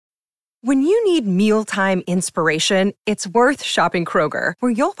When you need mealtime inspiration, it's worth shopping Kroger,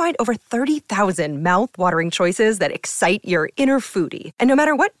 where you'll find over 30,000 mouth-watering choices that excite your inner foodie. And no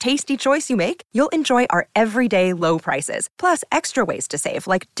matter what tasty choice you make, you'll enjoy our everyday low prices, plus extra ways to save,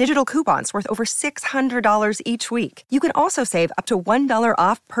 like digital coupons worth over $600 each week. You can also save up to $1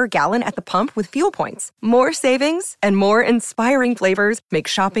 off per gallon at the pump with fuel points. More savings and more inspiring flavors make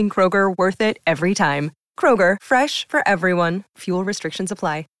shopping Kroger worth it every time. Kroger, fresh for everyone. Fuel restrictions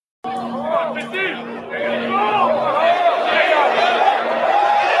apply.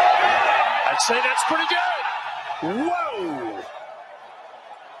 I'd say that's pretty good. Whoa!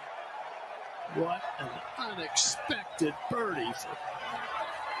 What an unexpected birdie for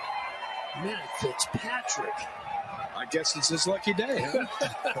Matt Fitzpatrick. I guess it's his lucky day, huh?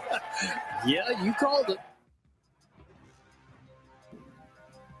 Yeah, you called it.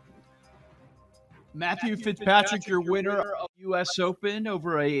 Matthew Fitzpatrick, your winner of U.S. Open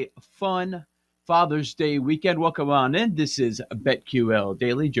over a fun Father's Day weekend. Welcome on in. This is BetQL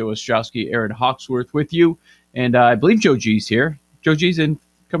Daily. Joe Ostrowski, Aaron Hawksworth with you. And I believe Joe G's here. Joe G's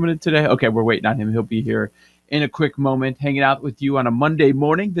coming in today. Okay, we're waiting on him. He'll be here in a quick moment, hanging out with you on a Monday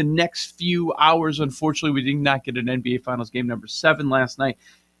morning. The next few hours, unfortunately, we did not get an NBA Finals game number 7 last night.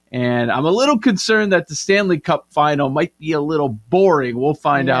 And I'm a little concerned that the Stanley Cup final might be a little boring. We'll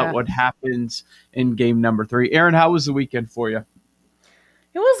find out what happens in game number 3. Aaron, how was the weekend for you?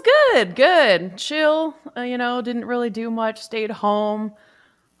 It was good. Chill, didn't really do much. Stayed home,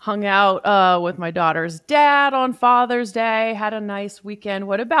 hung out with my daughter's dad on Father's Day, had a nice weekend.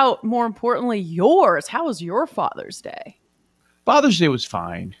 What about, more importantly, yours? How was your Father's Day? Father's Day was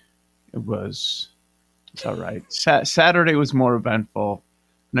fine. It's all right. Saturday was more eventful.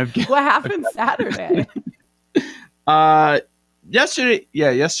 What happened Saturday?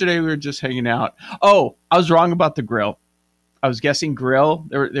 Yesterday we were just hanging out. Oh, I was wrong about the grill. I was guessing grill.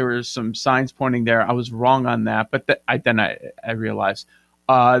 There were some signs pointing there. I was wrong on that, but I realized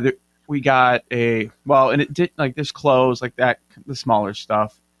we got and it did, like, there's clothes like that, the smaller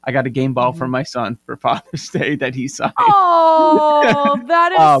stuff. I got a game ball from my son for Father's Day that he signed. Oh,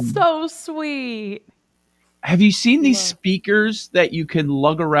 that is so sweet. Have you seen these speakers that you can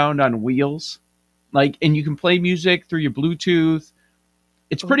lug around on wheels? And you can play music through your Bluetooth.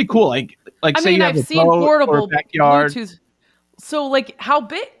 It's pretty cool. Like say you have a boat or a backyard. Bluetooth. So, how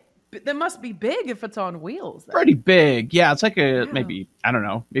big? That must be big if it's on wheels. Then. Pretty big. Yeah, it's like maybe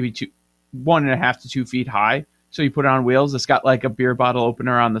 1.5 to 2 feet high. So you put it on wheels. It's got like a beer bottle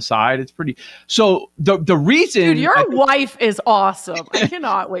opener on the side. It's pretty. So the reason, dude, your wife is awesome. I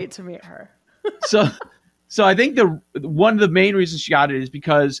cannot wait to meet her. So I think one of the main reasons she got it is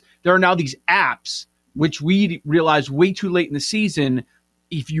because there are now these apps, which we realized way too late in the season.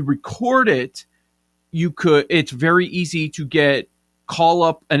 If you record it, it's very easy to get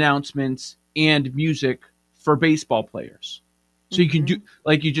call-up announcements and music for baseball players. So you can do,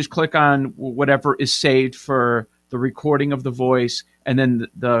 you just click on whatever is saved for the recording of the voice and then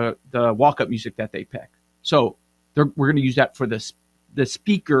the walk-up music that they pick. So we're going to use that for the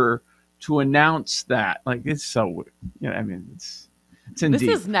speaker to announce that. It's so, it's indeed.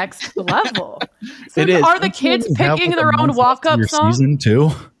 This is next level. It is. Are the kids picking their own walk-up song? Season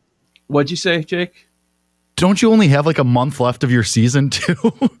 2? What'd you say, Jake? Don't you only have a month left of your season 2?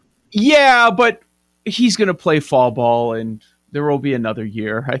 Yeah, but he's going to play fall ball and there will be another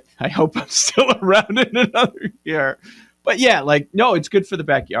year. I hope I'm still around in another year. But yeah, no, it's good for the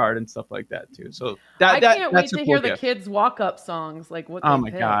backyard and stuff like that too. So I can't wait to hear the kids' walk-up songs. Oh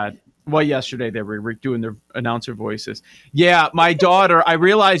my God. Well, yesterday they were doing their announcer voices. Yeah, my daughter, I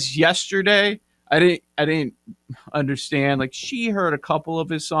realized yesterday, I didn't understand. She heard a couple of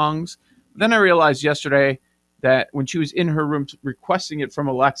his songs. Then I realized yesterday that when she was in her room requesting it from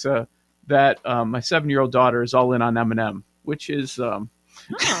Alexa, that my 7-year-old daughter is all in on Eminem, which is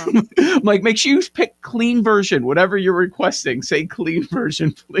make sure you pick clean version, whatever you're requesting. Say clean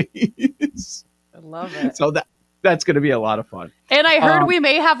version, please. I love it. So that's going to be a lot of fun. And I heard we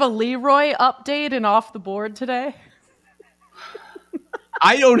may have a Leroy update and off the board today.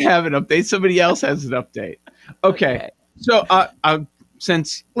 I don't have an update. Somebody else has an update. Okay. So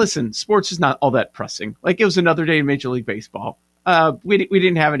listen, sports is not all that pressing. It was another day in Major League Baseball. We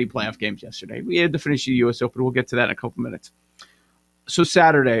didn't have any playoff games yesterday. We had to finish the U.S. Open. We'll get to that in a couple minutes. So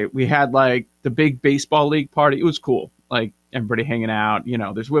Saturday, we had the big baseball league party. It was cool. Everybody hanging out.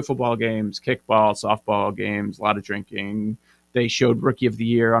 There's wiffle ball games, kickball, softball games, a lot of drinking. They showed Rookie of the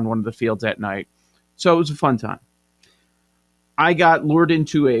Year on one of the fields at night. So it was a fun time. I got lured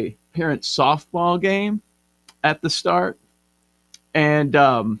into a parent softball game at the start. And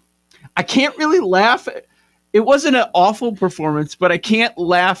I can't really laugh it wasn't an awful performance, but I can't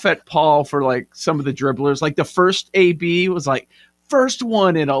laugh at Paul for like some of the dribblers. Like the first AB was like first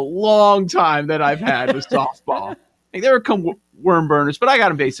one in a long time that I've had with softball. Like there were worm burners, but I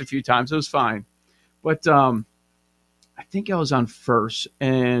got him base a few times. It was fine. But I think I was on first,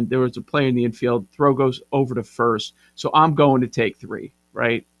 and there was a play in the infield. Throw goes over to first, so I'm going to take 3,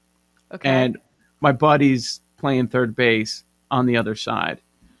 right? Okay. And my buddy's playing third base on the other side.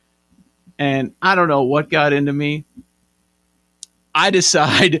 And I don't know what got into me. I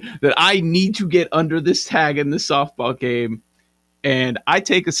decide that I need to get under this tag in the softball game, and I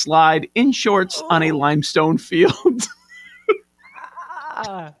take a slide in shorts on a limestone field.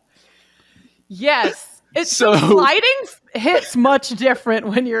 Yes. It's So- sliding hits much different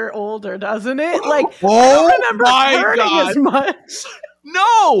when you're older, doesn't it? Like, I Oh don't remember my hurting God. as much.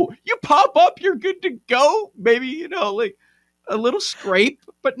 No, you pop up, you're good to go. Maybe, like a little scrape,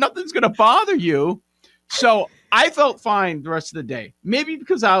 but nothing's going to bother you. So I felt fine the rest of the day. Maybe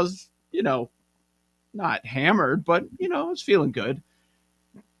because I was, not hammered, but, I was feeling good.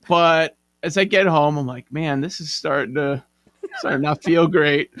 But as I get home, I'm like, man, this is starting to not feel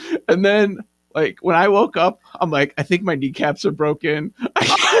great. And then, like, when I woke up, I'm like, I think my kneecaps are broken.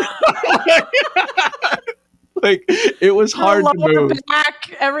 Like, it was hard to Lower move.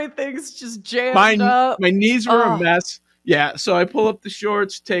 back, everything's just jammed up. My knees were Oh. a mess. Yeah, so I pull up the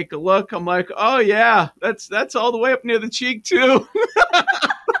shorts, take a look. I'm like, oh yeah, that's all the way up near the cheek too.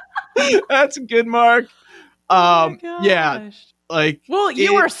 That's a good mark. Oh my Yeah, gosh. like, Well,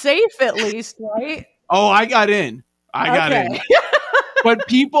 you were safe at least, right? oh, I got in. I got in.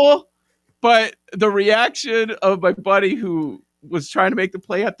 But the reaction of my buddy who was trying to make the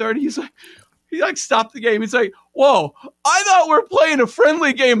play at 30, he stopped the game. He's like, whoa, I thought we were playing a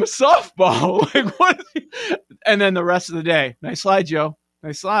friendly game of softball. Like, what? And then the rest of the day, nice slide, Joe.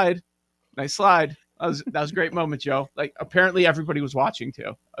 Nice slide. That was a great moment, Joe. Like, apparently everybody was watching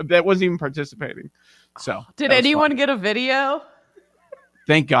too. That wasn't even participating. So Did that was anyone fun. get a video?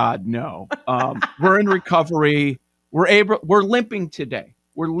 Thank God, no. We're in recovery. We're limping today.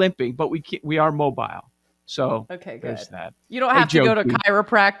 We're limping, but we are mobile. So Okay, good. there's that. You don't have to go to Joe,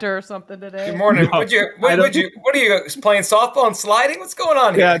 chiropractor or something today. Good morning. No, What are you playing softball and sliding? What's going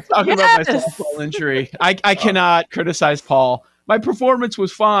on Yeah, here? talking about my Yes. softball injury. I cannot criticize Paul. My performance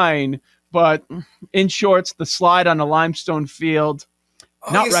was fine, but in shorts, the slide on a limestone field,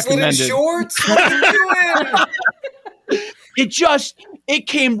 not you slid in recommended. shorts? What are you doing? It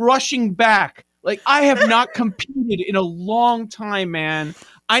came rushing back. Like, I have not competed in a long time, man.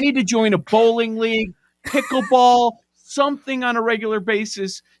 I need to join a bowling league, pickleball, something on a regular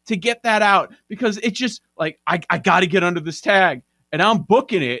basis to get that out, because it's just like, I got to get under this tag, and I'm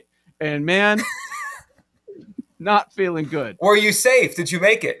booking it, and man, not feeling good. Were you safe? Did you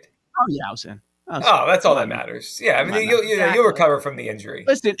make it? Oh yeah, I was in. Oh, that's all that matters. Yeah, I mean, you'll recover from the injury.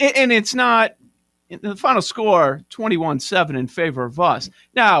 Listen, and it's not the final score 21-7 in favor of us.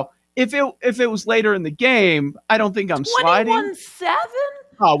 Now, if it was later in the game, I don't think I'm sliding. 21-7?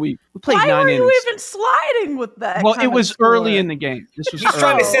 Oh, we played Why 9 were innings. you even sliding with that? Well, kind it of was score? early in the game. This was He's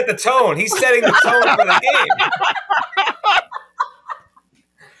trying to early. set the tone. He's setting the tone for the game.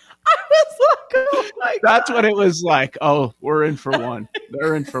 I was like, oh my That's God. what it was like. Oh, we're in for one.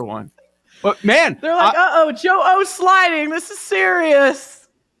 They're in for one. But man, They're like, Joe O sliding. This is serious.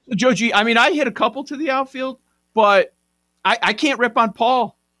 Joe G, I mean, I hit a couple to the outfield, but I can't rip on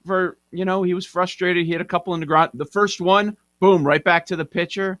Paul for, he was frustrated. He hit a couple in the ground. The first one, boom, right back to the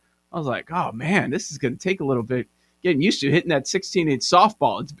pitcher. I was like, oh man, this is going to take a little bit getting used to hitting that 16-inch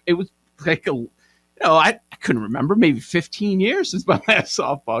softball. It was like I couldn't remember, maybe 15 years since my last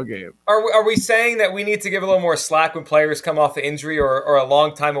softball game. Are we saying that we need to give a little more slack when players come off the injury or a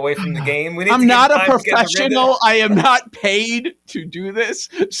long time away from the game? We need I'm to give not a time to get the rhythm. professional. I am not paid to do this.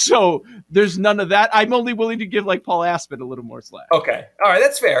 So there's none of that. I'm only willing to give like Paul Aspen a little more slack. Okay. All right.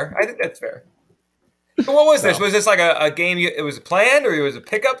 That's fair. I think that's fair. So what was this? Was this like a game? It was planned, or it was a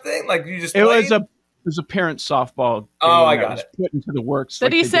pickup thing? Like you just It played? was a parent softball game Oh, I that got was it. put into the works. That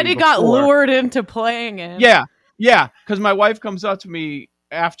like he the said day he got before. lured into playing it. Yeah. Because my wife comes up to me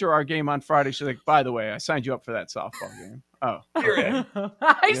after our game on Friday. She's like, by the way, I signed you up for that softball game. Oh, You're in.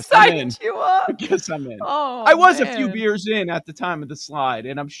 I Yes, I'm signed you up. I guess I'm in. Oh, I was a man. few beers in at the time of the slide,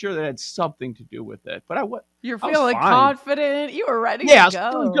 and I'm sure that had something to do with it. But You're I was feeling fine. confident. You were ready yeah, I to was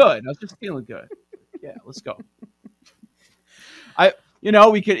go. feeling good. I was just feeling good. Yeah, let's go.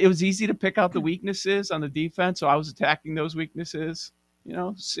 It was easy to pick out the weaknesses on the defense, so I was attacking those weaknesses.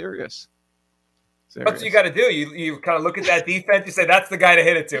 Serious. That's what you got to do. You kind of look at that defense. You say, that's the guy to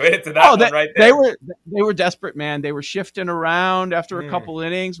hit it to. Hit it to that one right there. They were desperate, man. They were shifting around after a couple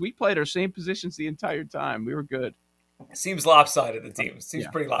innings. We played our same positions the entire time. We were good. Seems lopsided, the team. Seems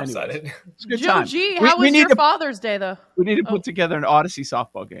pretty lopsided. Anyways, it's a good Joe time. G, how was your Father's Day, though? We need to put together an Odyssey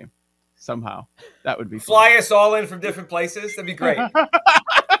softball game somehow. That would be fun. Fly us all in from different places. That'd be great.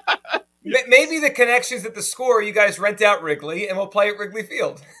 Maybe the connections at the Score, you guys rent out Wrigley, and we'll play at Wrigley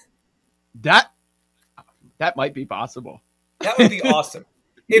Field. That might be possible. That would be awesome.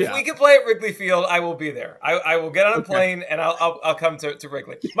 If we can play at Wrigley Field, I will be there. I will get on a plane and I'll come to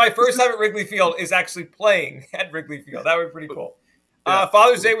Wrigley. My first time at Wrigley Field is actually playing at Wrigley Field. That would be pretty cool. Yeah.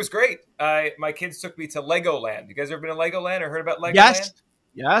 Father's Day was great. My kids took me to Legoland. You guys ever been to Legoland or heard about Legoland?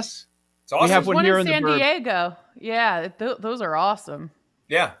 Yes. It's awesome. We have one here in San Diego. Yeah, those are awesome.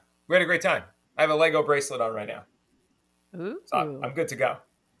 Yeah, we had a great time. I have a Lego bracelet on right now. Ooh. So I'm good to go.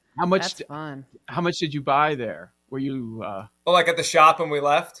 That's fun. How much did you buy there? Were you like at the shop when we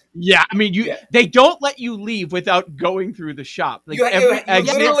left? Yeah, I mean they don't let you leave without going through the shop. Like you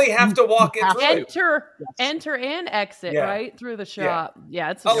literally have to walk in through. Enter and exit right through the shop.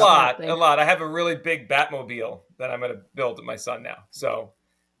 Yeah, it's a lot. I have a really big Batmobile that I'm going to build with my son now. So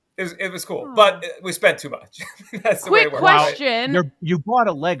it was cool, but we spent too much. That's the way it works. Quick question: you bought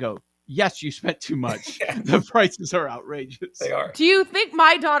a Lego. Yes, you spent too much. The prices are outrageous. They are. Do you think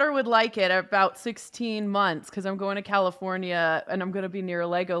my daughter would like it at about 16 months? Because I'm going to California and I'm going to be near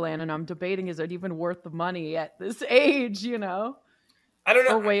Legoland, and I'm debating, is it even worth the money at this age, I don't know.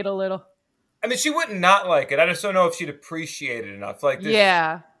 Or wait a little. I mean, she wouldn't not like it. I just don't know if she'd appreciate it enough. Like this,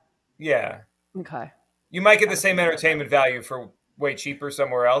 Yeah. Okay. You might get the same entertainment value for way cheaper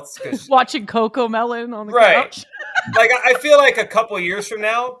somewhere else. Watching Coco Melon on the couch. Like, I feel like a couple years from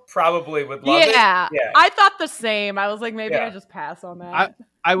now, probably would love it. Yeah, I thought the same. I was like, maybe I just pass on that.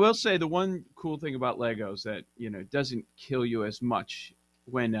 I will say the one cool thing about Legos that, doesn't kill you as much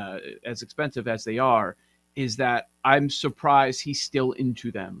when as expensive as they are is that I'm surprised he's still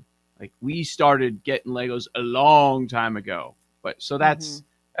into them. Like, we started getting Legos a long time ago. So that's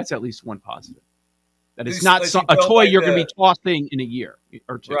at least one positive. That it's not a toy you're going to be tossing in a year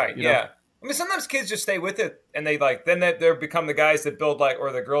or two. Right, yeah. I mean, sometimes kids just stay with it, and they they become the guys that build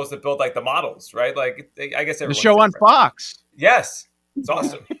or the girls that build the models, right? Like, I guess the show on Fox. Yes, it's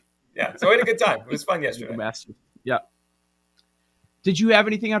awesome. Yeah, so we had a good time. It was fun yesterday. Yeah. Did you have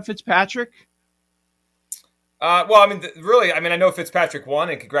anything on Fitzpatrick? I know Fitzpatrick won,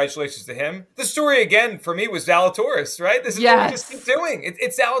 and congratulations to him. The story again for me was Zalatoris, right? This is what we just keep doing.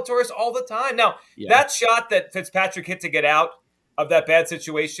 It's Zalatoris all the time. Now, that shot that Fitzpatrick hit to get out of that bad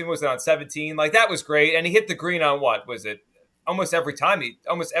situation was on 17. Like, that was great. And he hit the green on what was it? Almost every time.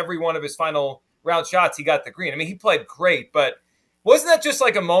 Almost every one of his final round shots, he got the green. I mean, he played great, but wasn't that just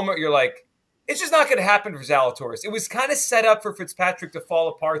like a moment you're like, it's just not going to happen for Zalatoris. It was kind of set up for Fitzpatrick to fall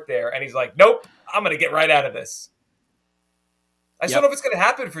apart there. And he's like, nope, I'm going to get right out of this. I just don't know if it's going to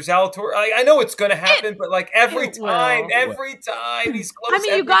happen for Zalatoris. I know it's going to happen, but every time he's close. I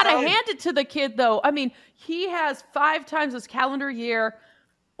mean, you got to hand it to the kid, though. I mean, he has 5 times this calendar year,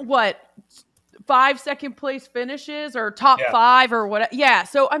 5 second place finishes or top 5 or whatever. Yeah.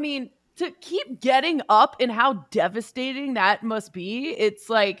 So, I mean, to keep getting up and how devastating that must be, it's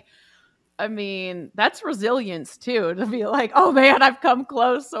like, I mean, that's resilience too, to be like, oh man, I've come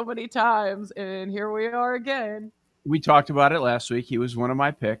close so many times and here we are again. We talked about it last week. He was one of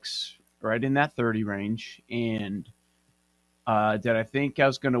my picks, right in that 30 range. And did I think I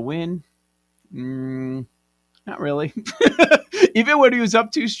was going to win? Not really. Even when he was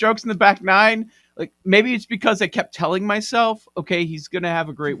up 2 strokes in the back 9, like, maybe it's because I kept telling myself, okay, he's going to have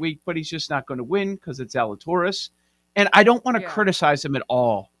a great week, but he's just not going to win because it's Zalatoris. And I don't want to criticize him at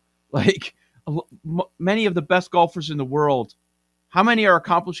all. Like, many of the best golfers in the world, how many are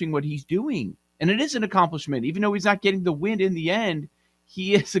accomplishing what he's doing? And it is an accomplishment. Even though he's not getting the win in the end,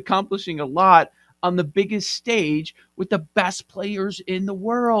 he is accomplishing a lot on the biggest stage with the best players in the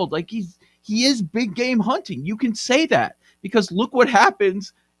world. Like, he is big game hunting. You can say that because look what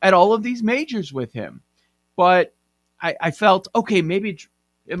happens at all of these majors with him. But I felt, okay, maybe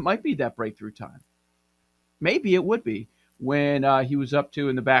it might be that breakthrough time. Maybe it would be when he was up 2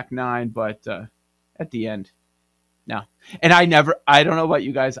 in the back 9, but at the end, no. And I don't know about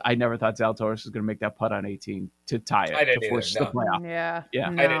you guys, I never thought Zalatoris was going to make that putt on 18 to tie it. I didn't to force either, the playoff. Yeah.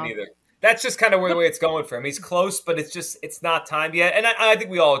 No. I didn't either. That's just kind of the way it's going for him. He's close, but it's not time yet. And I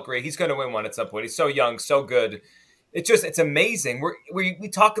think we all agree he's going to win one at some point. He's so young, so good. It's amazing. We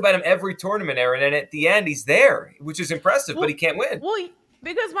talk about him every tournament, Aaron, and at the end he's there, which is impressive, but he can't win. Well,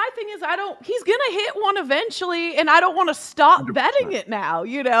 Because my thing is, he's going to hit one eventually, and I don't want to stop 100%. Betting it now,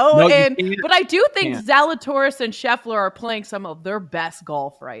 No, but I do think Zalatoris and Scheffler are playing some of their best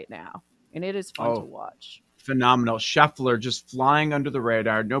golf right now, and it is fun to watch. Phenomenal. Scheffler just flying under the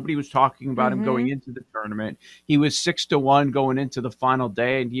radar. Nobody was talking about him going into the tournament. He was 6-1 going into the final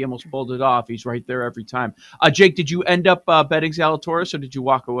day, and he almost pulled it off. He's right there every time. Jake, did you end up betting Zalatoris, or did you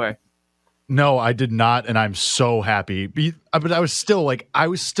walk away? No, I did not, and I'm so happy. But I was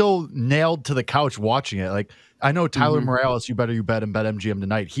still nailed to the couch watching it. Like, I know Tyler Morales, you bet and bet MGM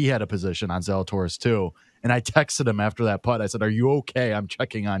tonight. He had a position on Zalatoris too. And I texted him after that putt. I said, "Are you okay? I'm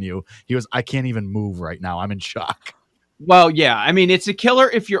checking on you." He goes, "I can't even move right now. I'm in shock." Well, yeah. I mean, it's a killer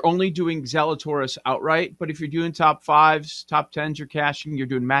if you're only doing Zalatoris outright, but if you're doing top 5s, top 10s, you're cashing. You're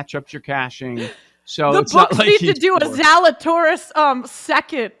doing matchups, you're cashing. So the books need to do a Zalatoris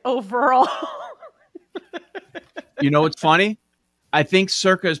second overall. You know what's funny? I think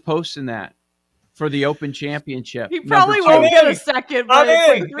Circa is posting that for the Open Championship. He probably won't get a second. I'm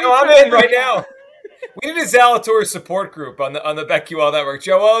in. No, I'm in right now. We need a Zalatoris support group on the BetQL network.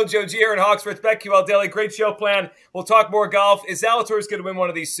 Joe O, Joe G here in Hawksworth, BetQL Daily. Great show plan. We'll talk more golf. Is Zalatoris going to win one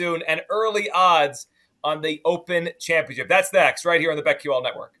of these soon? And early odds on the Open Championship. That's next, right here on the BetQL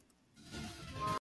network.